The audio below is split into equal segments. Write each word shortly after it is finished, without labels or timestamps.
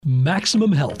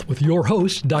Maximum Health with your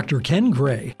host, Dr. Ken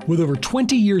Gray. With over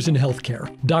 20 years in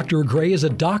healthcare, Dr. Gray is a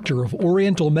doctor of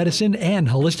Oriental medicine and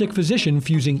holistic physician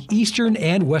fusing Eastern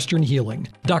and Western healing.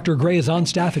 Dr. Gray is on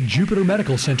staff at Jupiter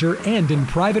Medical Center and in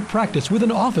private practice with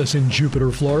an office in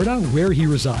Jupiter, Florida, where he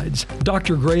resides.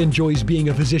 Dr. Gray enjoys being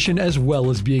a physician as well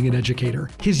as being an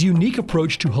educator. His unique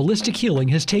approach to holistic healing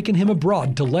has taken him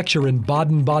abroad to lecture in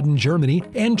Baden-Baden, Germany,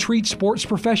 and treat sports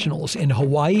professionals in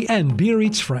Hawaii and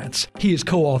Biarritz, France. He is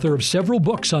co-author of several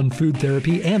books on food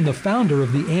therapy and the founder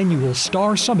of the annual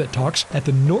Star Summit Talks at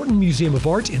the Norton Museum of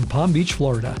Art in Palm Beach,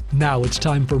 Florida. Now it's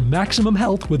time for Maximum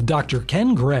Health with Dr.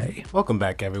 Ken Gray. Welcome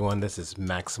back, everyone. This is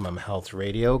Maximum Health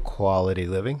Radio, Quality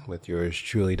Living, with yours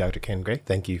truly, Dr. Ken Gray.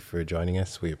 Thank you for joining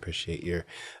us. We appreciate your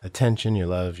attention, your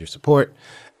love, your support.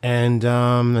 And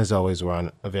as always, we're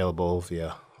available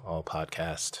via all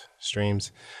podcast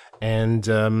streams. And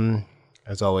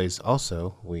as always,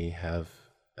 also, we have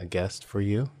a guest for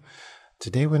you.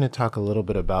 Today we're going to talk a little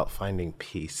bit about finding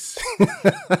peace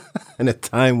in a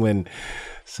time when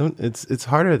it's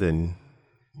harder than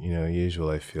usual.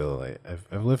 I feel like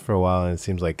I've lived for a while, and it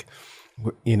seems like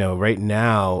right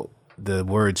now the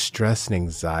words stress and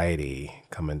anxiety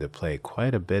come into play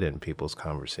quite a bit in people's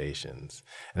conversations.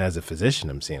 And as a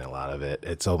physician, I'm seeing a lot of it.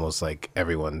 It's almost like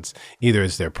everyone's either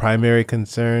it's their primary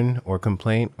concern or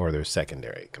complaint or their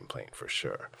secondary complaint for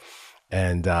sure.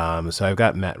 And so I've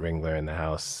got Matt Ringler in the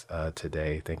house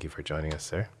today. Thank you for joining us,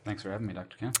 sir. Thanks for having me,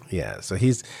 Dr. Ken. Yeah, so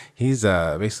he's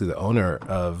basically the owner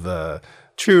of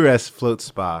True Rest Float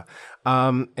Spa.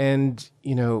 And,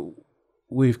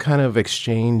 we've kind of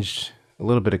exchanged a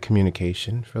little bit of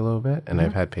communication for a little bit. And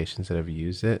I've had patients that have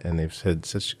used it, and they've said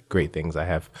such great things. I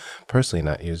have personally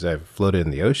not used it. I've floated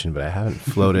in the ocean, but I haven't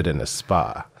floated in a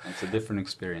spa. It's a different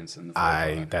experience in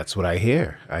the That's what I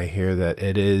hear. I hear that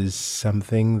it is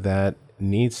something that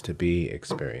needs to be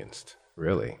experienced,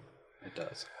 really. It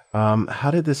does.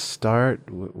 How did this start?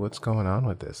 What's going on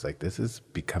with this? Like, this is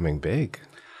becoming big.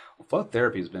 Well, float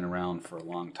therapy has been around for a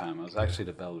long time. It was actually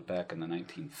developed back in the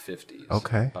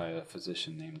 1950s by a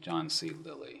physician named John C.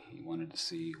 Lilly. He wanted to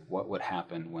see what would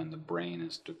happen when the brain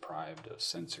is deprived of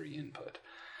sensory input.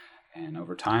 And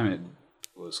over time, it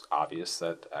was obvious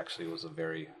that actually it was a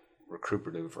very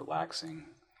recuperative, relaxing,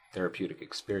 therapeutic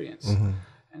experience. Mm-hmm.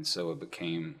 And so it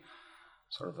became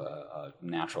sort of a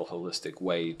natural, holistic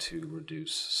way to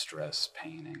reduce stress,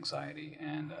 pain, anxiety.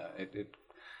 And it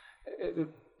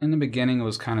in the beginning, it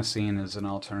was kind of seen as an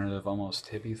alternative,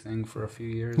 almost hippie thing for a few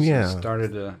years. Yeah. It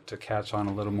started to catch on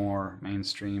a little more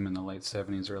mainstream in the late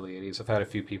 70s, early 80s. I've had a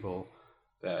few people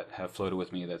that have floated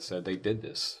with me that said they did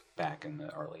this back in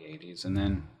the early 80s. And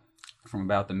then from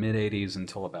about the mid-80s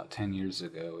until about 10 years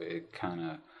ago, it kind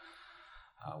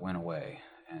of went away.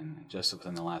 And just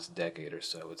within the last decade or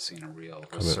so, it's seen a real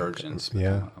resurgence,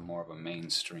 become more of a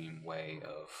mainstream way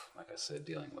of, like I said,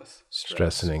 dealing with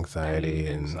stress and anxiety,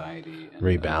 and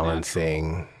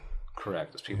rebalancing.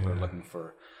 Correct, as people are looking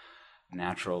for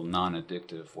natural,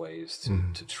 non-addictive ways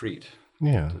to treat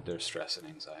their stress and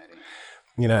anxiety.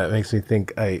 It makes me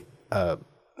think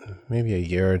maybe a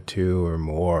year or two or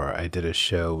more, I did a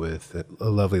show with a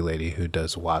lovely lady who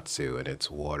does Watsu, and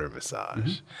it's water massage.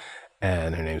 Mm-hmm.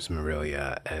 And her name's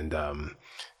Marilia,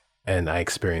 and I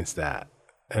experienced that.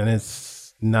 And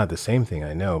it's not the same thing,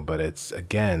 I know, but it's,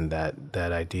 again, that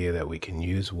idea that we can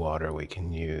use water, we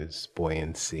can use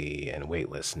buoyancy and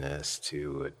weightlessness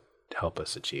to help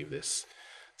us achieve this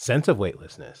sense of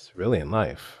weightlessness, really, in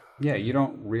life. Yeah, you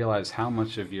don't realize how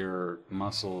much of your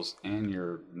muscles and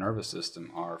your nervous system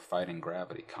are fighting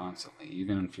gravity constantly.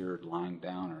 Even if you're lying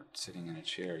down or sitting in a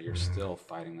chair, you're still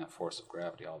fighting that force of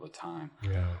gravity all the time.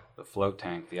 Yeah. The float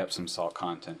tank, the Epsom salt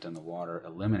content in the water,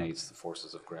 eliminates the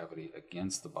forces of gravity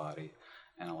against the body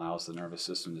and allows the nervous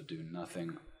system to do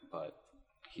nothing but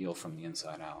heal from the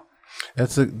inside out.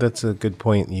 That's a good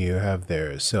point you have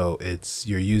there. So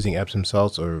you're using Epsom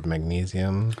salts or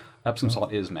magnesium? Epsom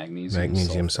salt is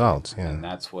magnesium salts, yeah. And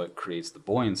that's what creates the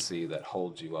buoyancy that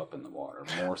holds you up in the water,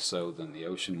 more so than the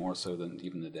ocean, more so than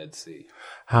even the Dead Sea.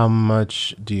 How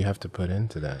much do you have to put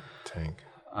into that tank?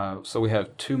 So we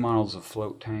have two models of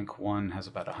float tank. One has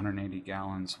about 180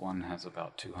 gallons. One has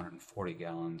about 240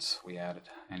 gallons. We added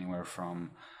anywhere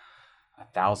from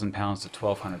 1,000 pounds to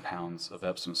 1,200 pounds of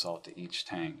Epsom salt to each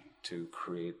tank to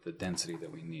create the density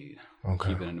that we need. Okay.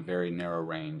 Keep it in a very narrow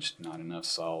range, not enough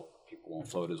salt. People won't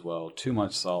float as well. Too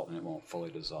much salt and it won't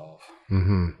fully dissolve.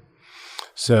 Mm-hmm.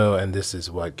 So, and this is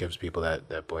what gives people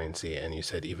that buoyancy. And you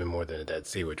said even more than a Dead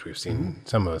Sea, which we've seen,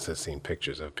 some of us have seen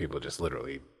pictures of people just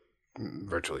literally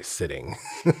virtually sitting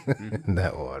in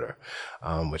that water,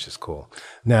 which is cool.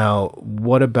 Now,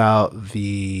 what about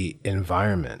the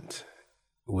environment?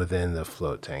 within the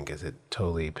float tank? Is it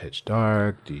totally pitch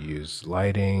dark? Do you use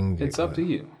lighting? It's up to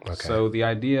you. Okay. So the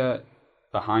idea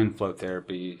behind float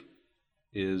therapy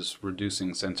is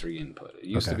reducing sensory input. It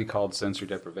used to be called sensory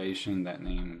deprivation. That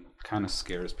name kind of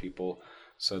scares people.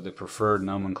 So the preferred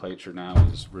nomenclature now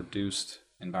is reduced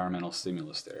environmental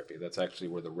stimulus therapy. That's actually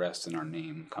where the rest in our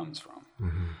name comes from.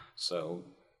 Mm-hmm. So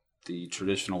the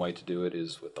traditional way to do it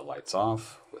is with the lights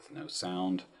off, with no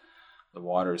sound. The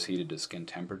water is heated to skin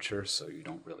temperature, so you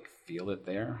don't really feel it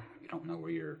there. You don't know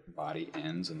where your body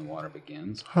ends and the water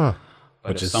begins. Huh.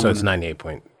 So it's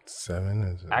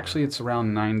 98.7? Actually, it's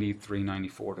around 93,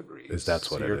 94 degrees.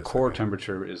 That's what it is. Your core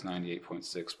temperature is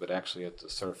 98.6, but actually at the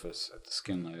surface, at the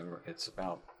skin layer, it's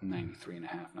about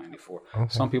 93.5, 94. Okay.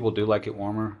 Some people do like it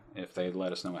warmer. If they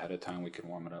let us know ahead of time, we can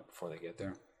warm it up before they get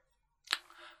there.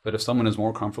 But if someone is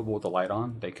more comfortable with the light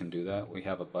on, they can do that. We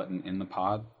have a button in the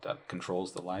pod that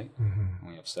controls the light. Mm-hmm. And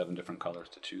we have 7 different colors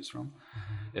to choose from.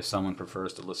 Mm-hmm. If someone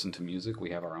prefers to listen to music,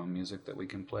 we have our own music that we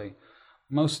can play.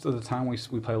 Most of the time, we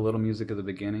play a little music at the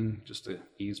beginning just to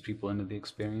ease people into the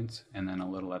experience, and then a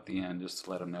little at the end just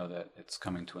to let them know that it's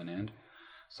coming to an end.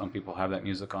 Some people have that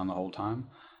music on the whole time.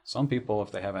 Some people,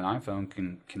 if they have an iPhone,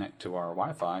 can connect to our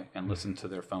Wi-Fi and listen to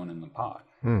their phone in the pod.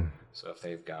 Mm. So if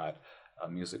they've got a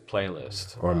music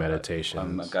playlist or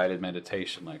meditation, a guided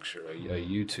meditation lecture, a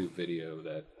YouTube video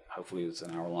that hopefully is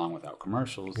an hour long without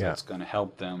commercials, that's going to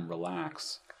help them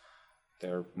relax,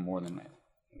 they're more than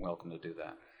welcome to do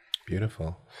that.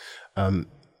 Beautiful.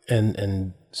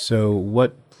 And so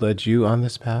what led you on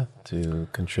this path to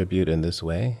contribute in this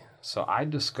way? So I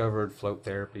discovered float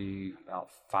therapy about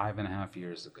 5.5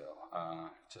 years ago,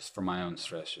 just for my own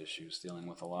stress issues, dealing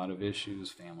with a lot of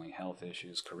issues, family health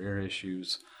issues, career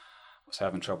issues. Was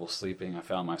having trouble sleeping. I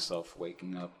found myself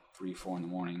waking up 3, 4 in the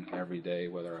morning every day,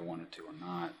 whether I wanted to or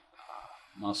not.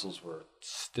 Muscles were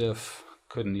stiff.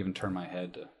 Couldn't even turn my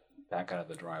head to back out of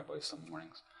the driveway some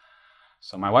mornings.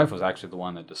 So my wife was actually the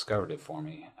one that discovered it for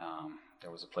me.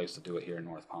 There was a place to do it here in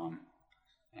North Palm,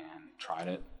 and tried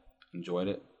it, enjoyed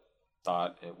it,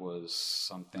 thought it was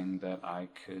something that I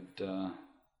could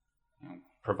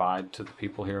provide to the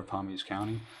people here of Palm Beach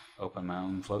County, open my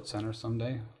own float center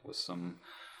someday with some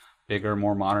bigger,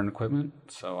 more modern equipment.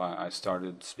 So I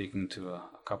started speaking to a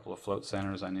couple of float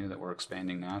centers I knew that were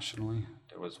expanding nationally.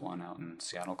 There was one out in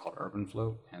Seattle called Urban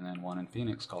Float, and then one in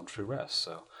Phoenix called True Rest.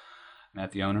 So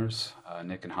met the owners,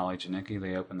 Nick and Holly Janicki.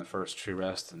 They opened the first True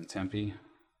Rest in Tempe,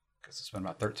 because it's been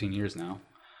about 13 years now.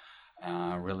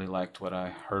 I really liked what I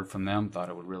heard from them, thought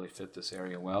it would really fit this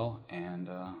area well, and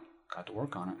got to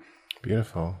work on it.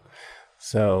 Beautiful.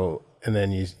 So, and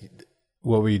then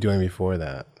what were you doing before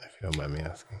that, if you don't mind me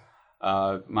asking?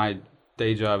 My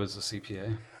day job is a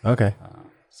CPA. Okay.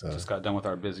 So just got done with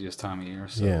our busiest time of year,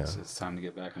 so it's time to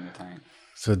get back in the tank.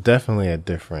 So definitely a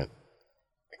different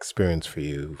experience for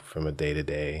you from a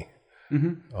day-to-day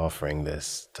offering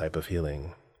this type of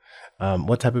healing.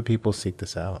 What type of people seek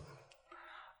this out?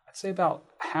 I'd say about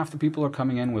half the people are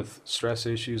coming in with stress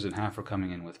issues and half are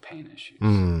coming in with pain issues.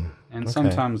 And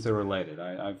sometimes they're related.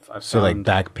 I've so found like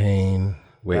back pain,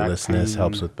 weightlessness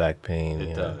helps with back pain.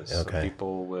 It does. Okay. So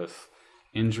people with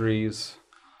injuries,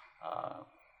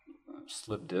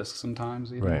 slip discs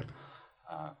sometimes even, right.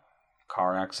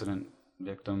 Car accident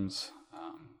victims,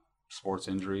 sports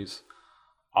injuries,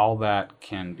 all that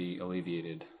can be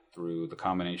alleviated through the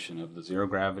combination of the zero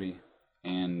gravity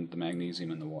and the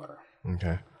magnesium in the water.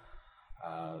 Okay.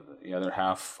 The other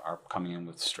half are coming in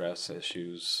with stress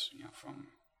issues, from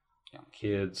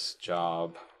kids,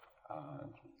 job,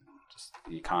 just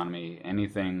the economy,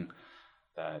 anything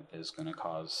that is going to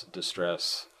cause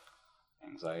distress,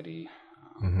 anxiety.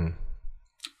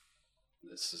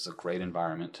 This is a great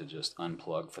environment to just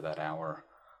unplug for that hour,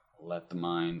 let the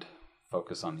mind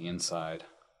focus on the inside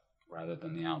rather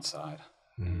than the outside.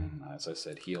 And as I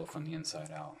said, heal from the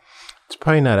inside out. It's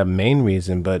probably not a main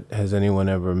reason, but has anyone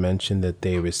ever mentioned that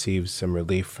they received some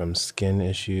relief from skin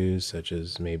issues, such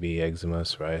as maybe eczema,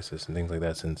 psoriasis, and things like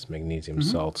that, since magnesium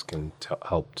salts can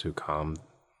help to calm?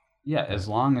 Yeah, as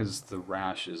long as the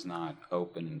rash is not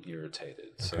open and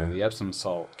irritated. Okay. So the Epsom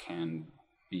salt can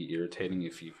be irritating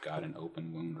if you've got an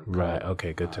open wound or cut. Right,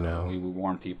 okay, good to know. We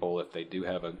warn people if they do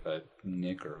have a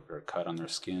nick or a cut on their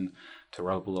skin to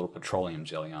rub a little petroleum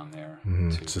jelly on there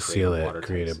to seal it,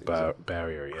 create a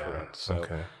barrier, yeah. Correct. So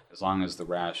as long as the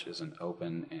rash isn't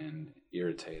open and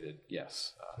irritated,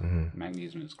 yes,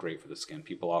 magnesium is great for the skin.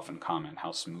 People often comment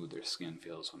how smooth their skin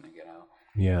feels when they get out.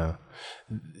 Yeah.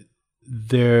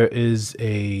 There is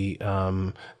a,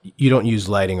 you don't use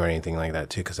lighting or anything like that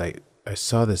too, because I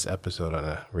saw this episode on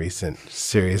a recent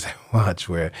series I watched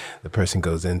where the person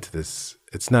goes into this,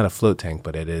 it's not a float tank,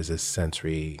 but it is a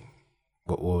sensory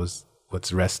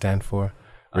what's REST stand for?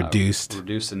 Reduced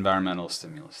environmental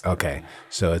stimulus therapy. Okay,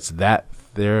 so it's that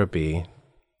therapy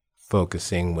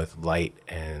focusing with light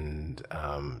and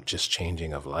just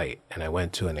changing of light. And I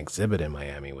went to an exhibit in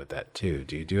Miami with that too.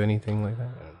 Do you do anything like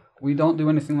that? We don't do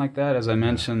anything like that. As I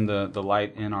mentioned, the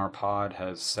light in our pod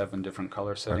has 7 different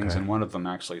color settings, and one of them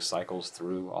actually cycles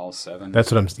through all 7.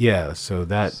 That's what I'm. Yeah. So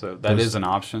that is an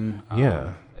option.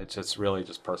 It's just really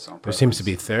just personal preference. There seems to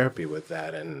be therapy with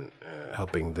that, and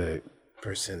helping the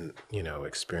person,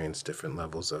 experience different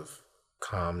levels of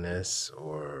calmness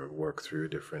or work through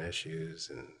different issues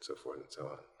and so forth and so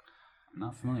on. I'm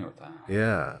not familiar with that.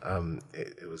 Yeah,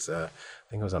 it was. I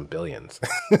think it was on Billions.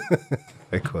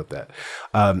 I quote that.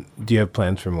 Do you have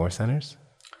plans for more centers?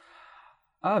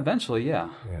 Eventually, yeah.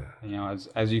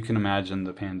 As you can imagine,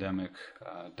 the pandemic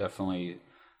definitely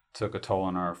took a toll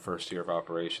on our first year of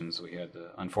operations. We had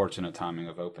the unfortunate timing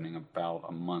of opening about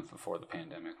a month before the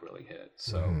pandemic really hit.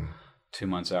 So 2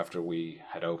 months after we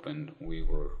had opened, we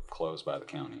were closed by the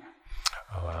county.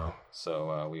 Oh, wow.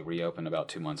 So we reopened about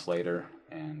 2 months later,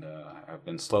 and have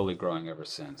been slowly growing ever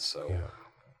since. So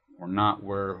we're not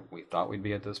where we thought we'd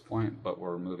be at this point, but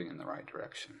we're moving in the right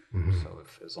direction. So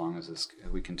as long as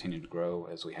we continue to grow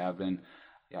as we have been,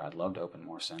 I'd love to open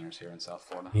more centers here in South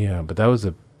Florida. Yeah, but that was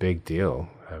a big deal,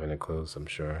 having it close, I'm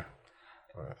sure.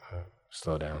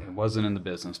 Slow down. It wasn't in the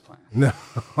business plan. No,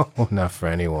 not for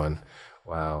anyone.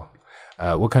 Wow.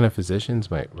 What kind of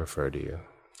physicians might refer to you?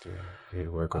 Do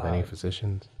you work with any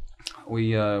physicians?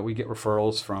 We get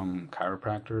referrals from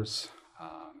chiropractors,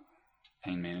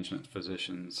 pain management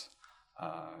physicians,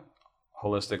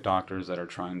 holistic doctors that are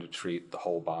trying to treat the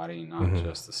whole body, not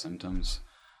just the symptoms,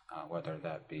 whether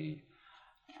that be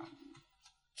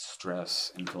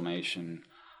stress, inflammation.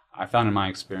 I found in my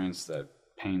experience that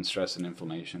pain, stress, and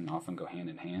inflammation often go hand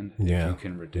in hand. Yeah. If you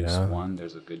can reduce one,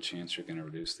 there's a good chance you're going to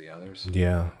reduce the others.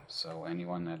 Yeah. So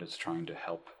anyone that is trying to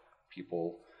help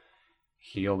people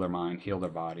heal their mind, heal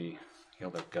their body, heal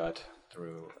their gut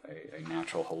through a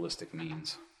natural, holistic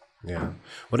means. Yeah.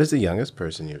 What is the youngest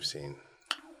person you've seen?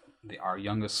 Our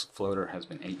youngest floater has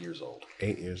been 8 years old.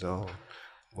 8 years old.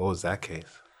 What was that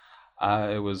case?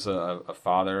 It was a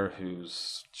father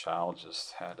whose child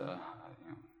just had a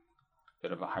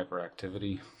bit of a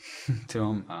hyperactivity to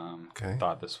him.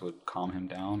 Thought this would calm him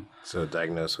down. So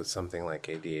diagnosed with something like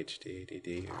ADHD,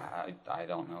 ADD? I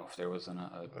don't know if there was an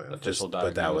official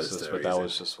diagnosis, but that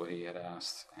was just what he had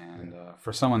asked. And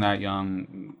for someone that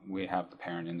young, we have the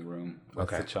parent in the room with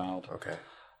the child. Okay.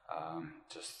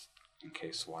 Just in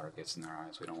case water gets in their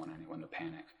eyes, we don't want anyone to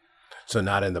panic. So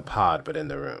not in the pod, but in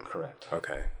the room? Correct.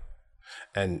 Okay.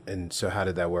 And so how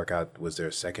did that work out? Was there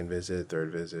a second visit,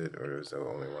 third visit, or was there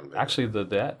only one visit? Actually, the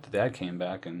dad came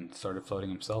back and started floating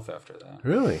himself after that.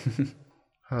 Really?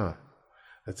 Huh.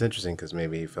 That's interesting, because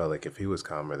maybe he felt like if he was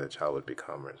calmer, the child would be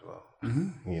calmer as well.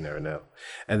 You never know.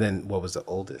 And then what was the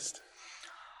oldest?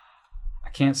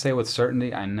 I can't say with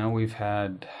certainty. I know we've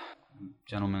had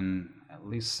gentlemen, at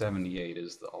least 78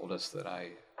 is the oldest that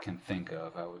I can think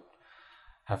of. I would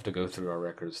have to go through our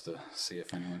records to see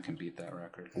if anyone can beat that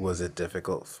record. Was it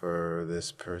difficult for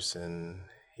this person,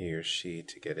 he or she,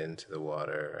 to get into the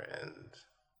water and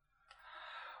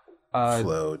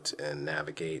float and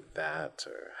navigate that?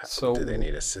 Or do they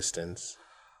need assistance?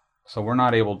 So we're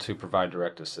not able to provide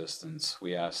direct assistance.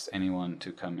 We asked anyone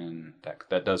to come in,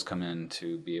 that does come in,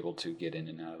 to be able to get in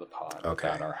and out of the pod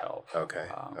without our help. Okay.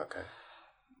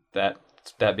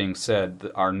 That being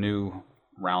said, our new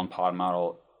round pod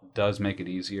model does make it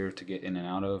easier to get in and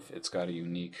out of. It's got a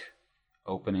unique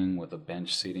opening with a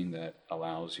bench seating that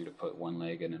allows you to put one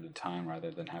leg in at a time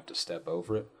rather than have to step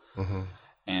over it.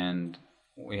 And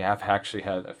we have actually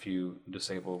had a few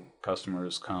disabled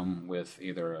customers come with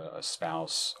either a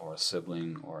spouse or a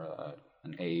sibling or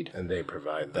an aide, and they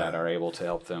provide that are able to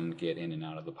help them get in and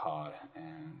out of the pod.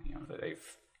 And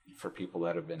for people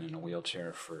that have been in a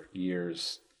wheelchair for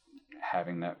years,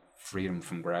 having that freedom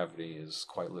from gravity is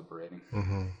quite liberating.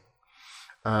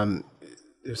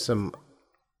 There's some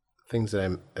things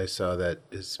that I saw that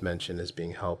is mentioned as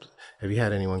being helped. Have you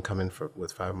had anyone come in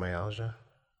with fibromyalgia?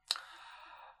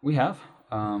 We have.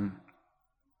 I'm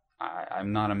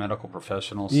not a medical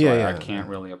professional, so I can't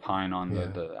really opine on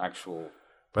the actual.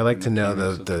 But I'd like to know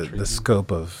the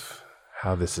scope of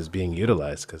how this is being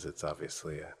utilized, because it's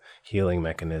obviously a healing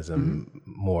mechanism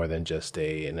more than just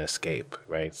an escape,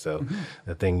 right? So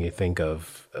the thing you think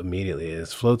of immediately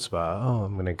is float spa. Oh,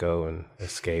 I'm going to go and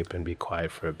escape and be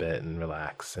quiet for a bit and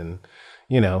relax and,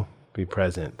 be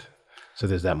present. So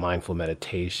there's that mindful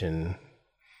meditation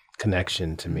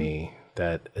connection to me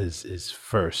that is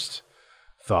first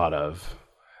thought of.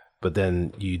 But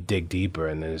then you dig deeper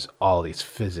and there's all these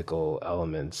physical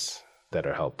elements that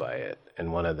are helped by it.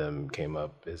 And one of them came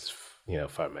up is,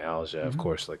 fibromyalgia, of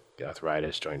course, like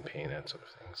arthritis, joint pain, that sort of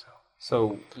thing.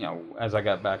 So, as I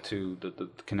got back to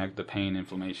the pain,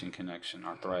 inflammation connection,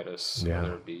 arthritis,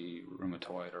 whether it be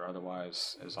rheumatoid or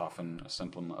otherwise, is often a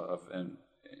symptom of an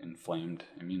inflamed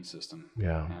immune system.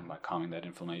 Yeah. And by calming that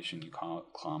inflammation, you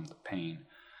calm the pain.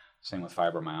 Same with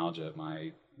fibromyalgia.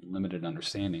 My limited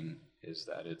understanding is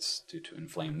that it's due to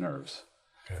inflamed nerves,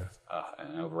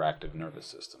 an overactive nervous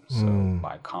system. So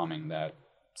by calming that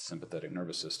sympathetic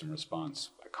nervous system response,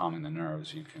 by calming the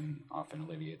nerves, you can often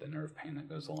alleviate the nerve pain that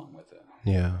goes along with it.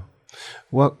 Yeah.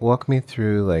 Walk me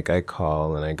through, like I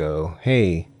call and I go,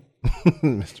 hey,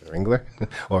 Mr. Ringler,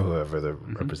 or whoever the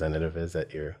representative is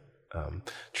at your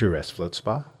True Rest Float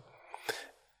Spa.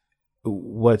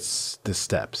 What's the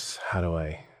steps? How do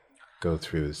I go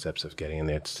through the steps of getting in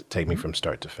there? Take me from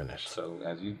start to finish. So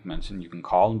as you mentioned, you can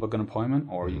call and book an appointment,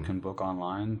 or you can book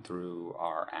online through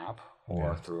our app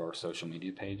or through our social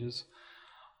media pages.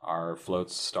 Our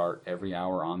floats start every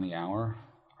hour on the hour.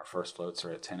 Our first floats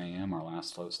are at 10 a.m. Our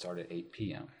last floats start at 8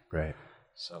 p.m. Right.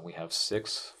 So we have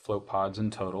 6 float pods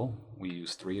in total. We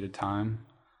use 3 at a time.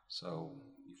 So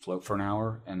you float for an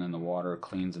hour, and then the water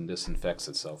cleans and disinfects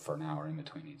itself for an hour in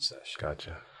between each session.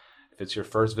 Gotcha. If it's your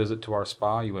first visit to our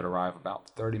spa, you would arrive about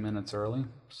 30 minutes early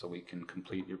so we can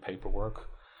complete your paperwork.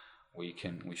 We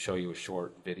show you a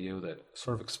short video that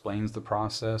sort of explains the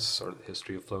process or the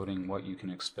history of floating, what you can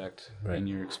expect in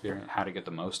your experience, how to get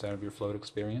the most out of your float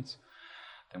experience.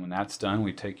 Then when that's done,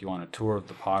 we take you on a tour of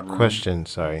the pod room. Question,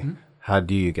 sorry. How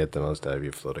do you get the most out of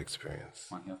your float experience?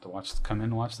 Well, you have to come in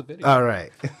and watch the video. All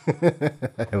right.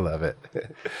 I love it.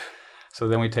 So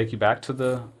then we take you back to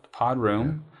the pod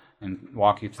room and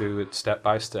walk you through it step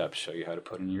by step, show you how to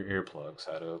put in your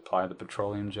earplugs, how to apply the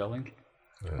petroleum jelly.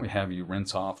 We have you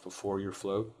rinse off before your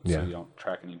float so you don't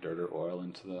track any dirt or oil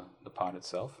into the pod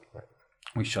itself. Right.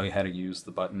 We show you how to use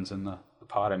the buttons in the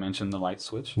pod. I mentioned the light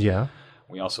switch. Yeah.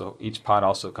 Each pod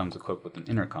also comes equipped with an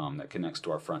intercom that connects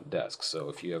to our front desk. So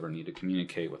if you ever need to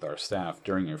communicate with our staff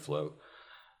during your float,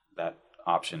 that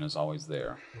option is always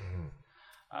there.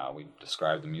 We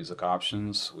describe the music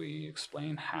options. We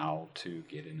explain how to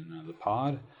get in and out of the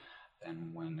pod.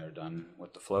 And when they're done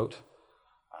with the float,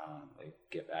 they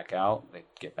get back out. They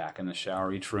get back in the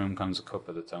shower. Each room comes equipped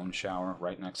with its own shower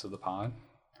right next to the pod.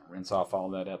 Rinse off all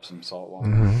that Epsom salt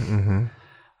water.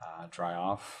 Dry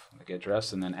off, they get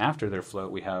dressed, and then after their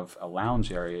float, we have a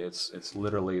lounge area. It's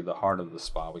literally the heart of the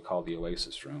spa. We call the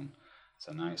Oasis Room. It's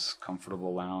a nice,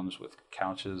 comfortable lounge with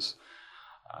couches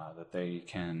that they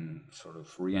can sort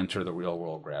of re-enter the real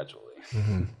world gradually.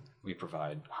 We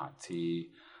provide hot tea.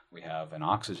 We have an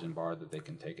oxygen bar that they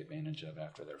can take advantage of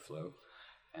after their float.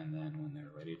 And then when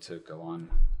they're ready to go on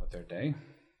with their day,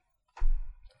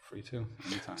 free to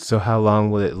anytime. So how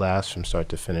long will it last from start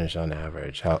to finish on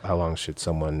average? How long should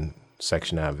someone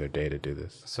section out of their day to do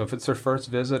this? So if it's their first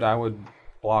visit, I would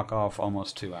block off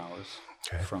almost 2 hours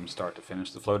from start to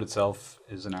finish. The float itself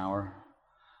is an hour.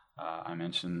 I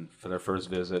mentioned for their first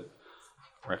visit,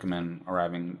 recommend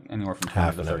arriving anywhere from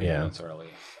 20 to 30 minutes early.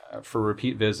 For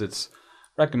repeat visits,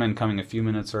 recommend coming a few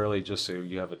minutes early just so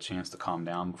you have a chance to calm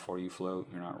down before you float.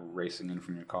 You're not racing in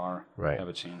from your car. Right. You have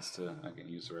a chance to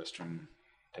use the restroom,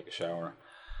 take a shower,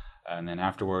 and then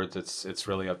afterwards it's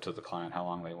really up to the client how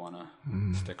long they want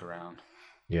to stick around.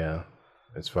 Yeah,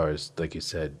 as far as, like you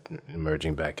said,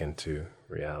 emerging back into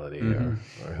reality or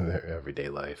their everyday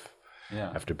life.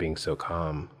 Yeah. After being so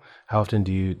calm, how often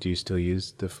do you still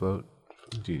use the float?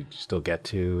 Do you still get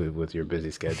to with your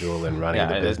busy schedule and running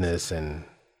the business? And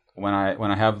when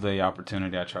I have the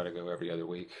opportunity, I try to go every other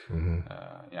week.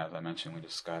 As I mentioned, we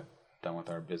just got done with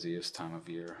our busiest time of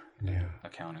year in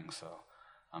accounting, so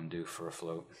I'm due for a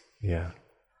float. Yeah.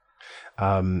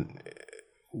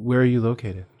 Where are you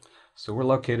located? So we're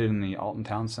located in the Alton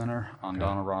Town Center on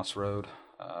Donald Ross Road,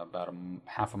 about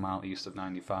half a mile east of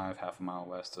 95, half a mile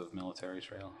west of Military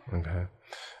Trail. Okay.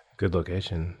 Good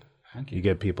location. Thank you. You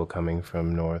get people coming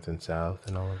from north and south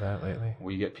and all of that lately?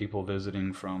 We get people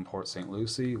visiting from Port St.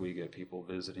 Lucie. We get people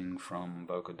visiting from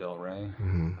Boca del Rey,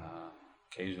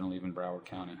 occasionally even Broward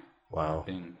County. Wow.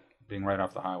 Being right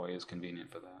off the highway is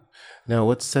convenient for that. Now,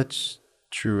 what sets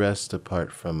True Rest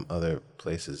apart from other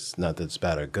places? Not that it's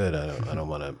bad or good. I don't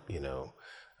want to,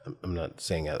 I'm not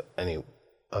saying any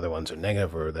other ones are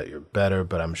negative or that you're better,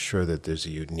 but I'm sure that there's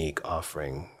a unique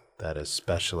offering that is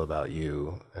special about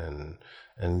you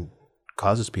and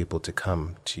causes people to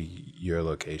come to your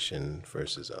location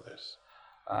versus others.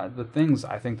 The things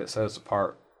I think that set us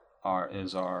apart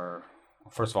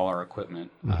first of all, our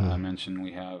equipment. I mentioned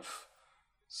we have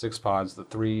 6 pods. The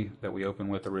 3 that we opened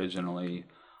with originally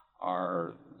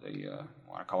are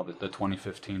what I call the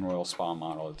 2015 Royal Spa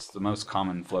model. It's the most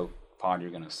common float pod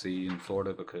you're going to see in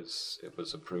Florida because it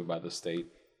was approved by the state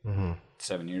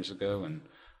 7 years ago, and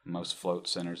most float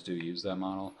centers do use that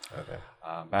model. Okay.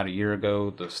 About a year ago,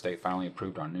 the state finally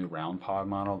approved our new round pod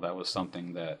model. That was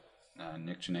something that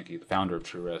Nick Janicki, the founder of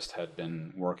TrueRest, had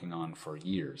been working on for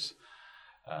years.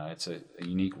 It's a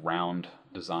unique round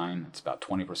design. It's about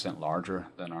 20% larger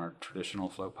than our traditional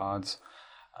float pods.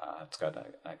 It's got,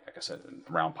 like I said,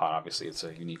 round pod, obviously, it's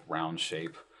a unique round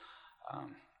shape.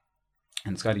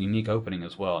 And it's got a unique opening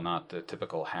as well, not the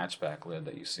typical hatchback lid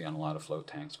that you see on a lot of float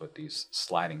tanks, but these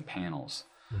sliding panels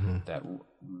that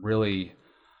really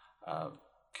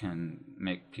can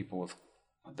make people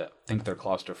that think they're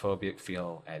claustrophobic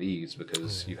feel at ease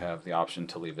because you have the option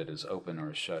to leave it as open or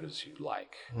as shut as you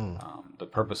like. The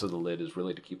purpose of the lid is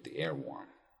really to keep the air warm.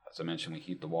 As I mentioned, we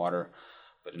heat the water,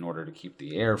 but in order to keep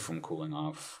the air from cooling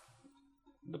off,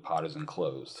 the pod is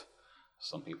enclosed.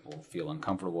 Some people feel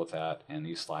uncomfortable with that, and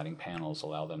these sliding panels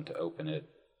allow them to open it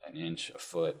an inch, a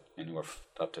foot, anywhere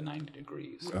up to 90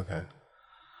 degrees. Okay.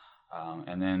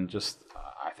 And then just,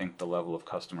 I think the level of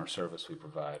customer service we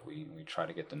provide, we try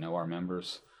to get to know our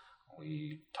members.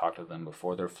 We talk to them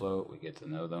before their float. We get to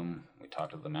know them. We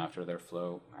talk to them after their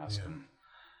float, ask them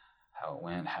how it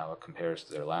went, how it compares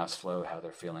to their last float, how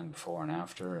they're feeling before and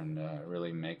after, and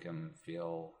really make them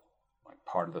feel like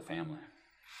part of the family.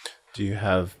 Do you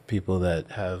have people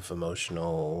that have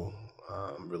emotional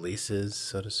releases,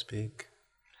 so to speak?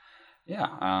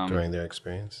 Yeah. During their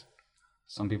experience?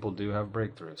 Some people do have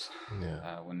breakthroughs.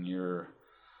 Yeah. When you're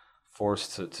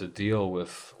forced to deal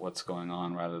with what's going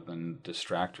on rather than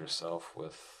distract yourself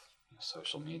with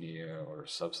social media or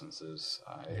substances,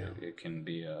 it can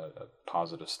be a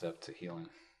positive step to healing.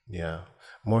 Yeah.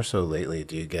 More so lately,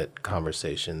 do you get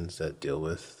conversations that deal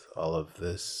with all of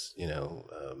this,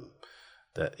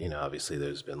 that, obviously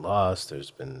there's been loss,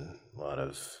 there's been a lot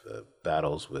of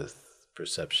battles with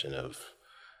perception of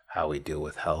how we deal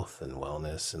with health and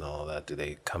wellness and all of that. Do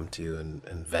they come to you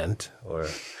and vent, or?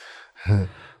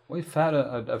 We've had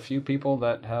a few people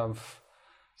that have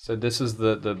said this is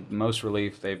the most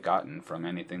relief they've gotten from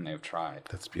anything they've tried.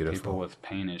 That's beautiful. People with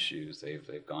pain issues,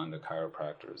 they've gone to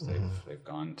chiropractors, they've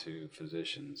gone to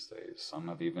physicians. Some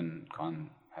have even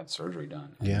had surgery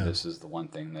done. And this is the one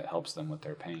thing that helps them with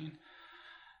their pain.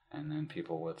 And then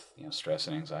people with stress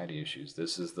and anxiety issues,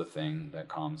 this is the thing that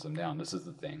calms them down. This is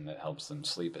the thing that helps them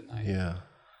sleep at night. Yeah.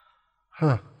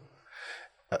 Huh.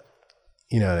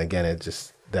 And again, it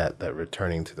just that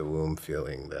returning to the womb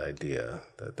feeling, the idea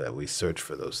that we search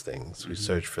for those things. We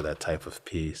search for that type of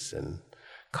peace and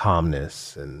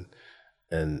calmness, and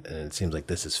it seems like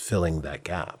this is filling that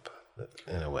gap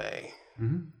in a way.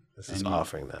 This is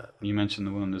offering that. You mentioned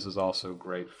the womb. This is also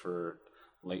great for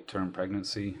late-term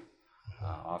pregnancy.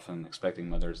 Often expecting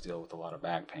mothers deal with a lot of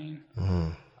back pain.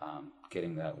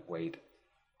 Getting that weight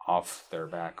off their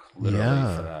back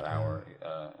literally for that hour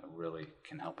really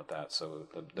can help with that. So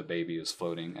the baby is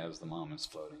floating as the mom is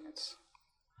floating.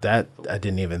 That I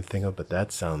didn't even think of, but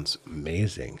that sounds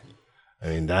amazing. I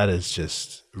mean, that is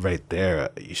just right there.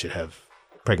 You should have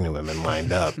pregnant women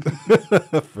lined up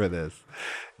for this,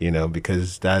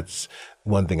 because that's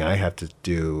one thing I have to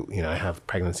do. I have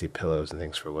pregnancy pillows and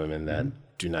things for women that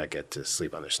do not get to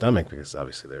sleep on their stomach because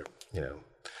obviously they're,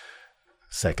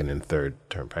 second and third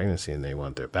term pregnancy and they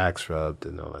want their backs rubbed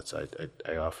and all that. So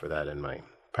I offer that in my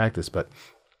practice, but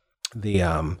the,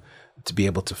 to be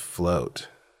able to float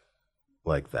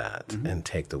like that and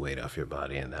take the weight off your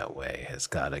body in that way has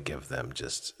got to give them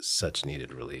just such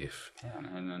needed relief. Yeah,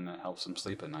 and then it helps them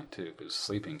sleep at night too, because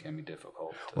sleeping can be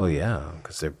difficult. Well, yeah,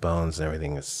 because their bones and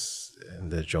everything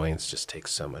and the joints just take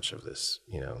so much of this,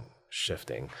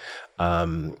 shifting.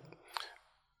 Do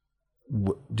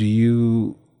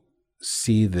you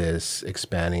see this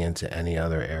expanding into any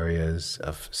other areas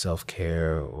of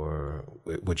self-care, or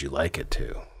would you like it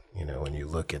to? When you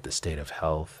look at the state of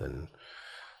health and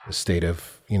the state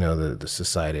of, the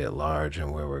society at large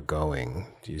and where we're going,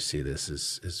 do you see this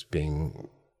as being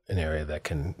an area that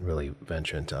can really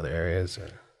venture into other areas? Or?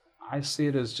 I see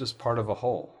it as just part of a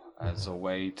whole, as a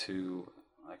way to,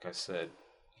 like I said,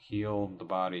 heal the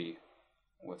body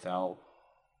without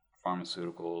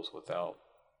pharmaceuticals, without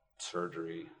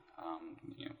surgery.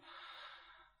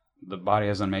 The body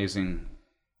has an amazing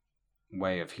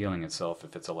way of healing itself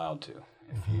if it's allowed to.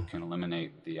 If you can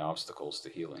eliminate the obstacles to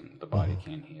healing, the body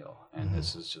can heal. And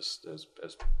this is just as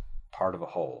part of a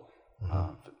whole.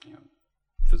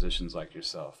 Physicians like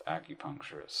yourself,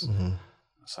 acupuncturists,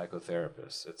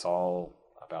 psychotherapists, it's all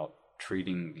about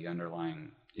treating the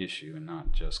underlying issue and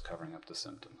not just covering up the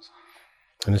symptoms.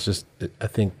 And it's just, I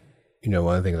think,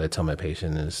 one of the things I tell my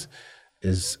patient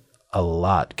is a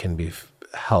lot can be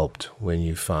helped when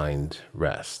you find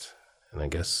rest. And I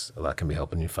guess a lot can be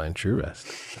helped when you find true rest.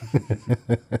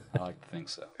 I like to think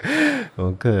so.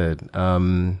 Well, good.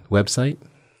 Website?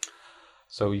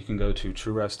 So you can go to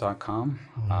TrueRest.com.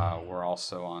 We're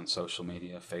also on social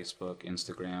media, Facebook,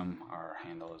 Instagram. Our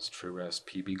handle is TrueRest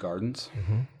PB Gardens.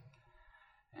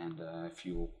 And if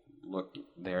you look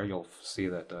there, you'll see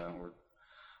that we're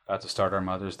about to start our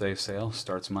Mother's Day sale.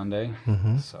 Starts Monday.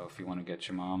 So if you want to get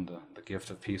your mom the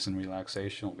gift of peace and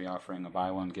relaxation, we'll be offering a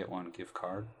buy one, get one gift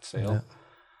card sale.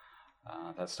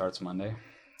 That starts Monday.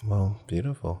 Well,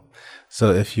 beautiful.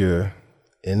 So if you're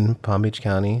in Palm Beach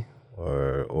County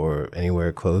or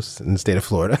anywhere close in the state of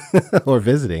Florida or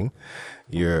visiting,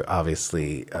 you're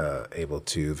obviously able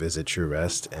to visit True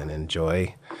Rest and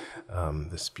enjoy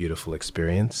this beautiful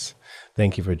experience.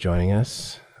 Thank you for joining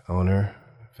us, owner,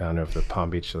 founder of the Palm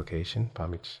Beach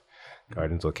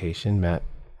Gardens location, Matt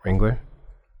Ringler.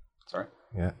 Sorry.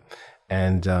 Yeah.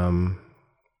 And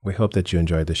we hope that you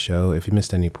enjoyed the show. If you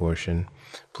missed any portion,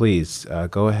 please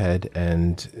go ahead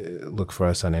and look for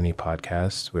us on any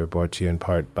podcast. We're brought to you in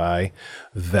part by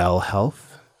Vel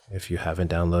Health. If you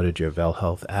haven't downloaded your Vel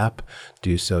Health app,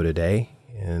 do so today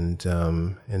and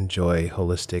enjoy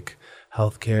holistic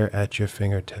healthcare at your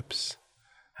fingertips.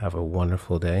 Have a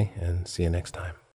wonderful day and see you next time.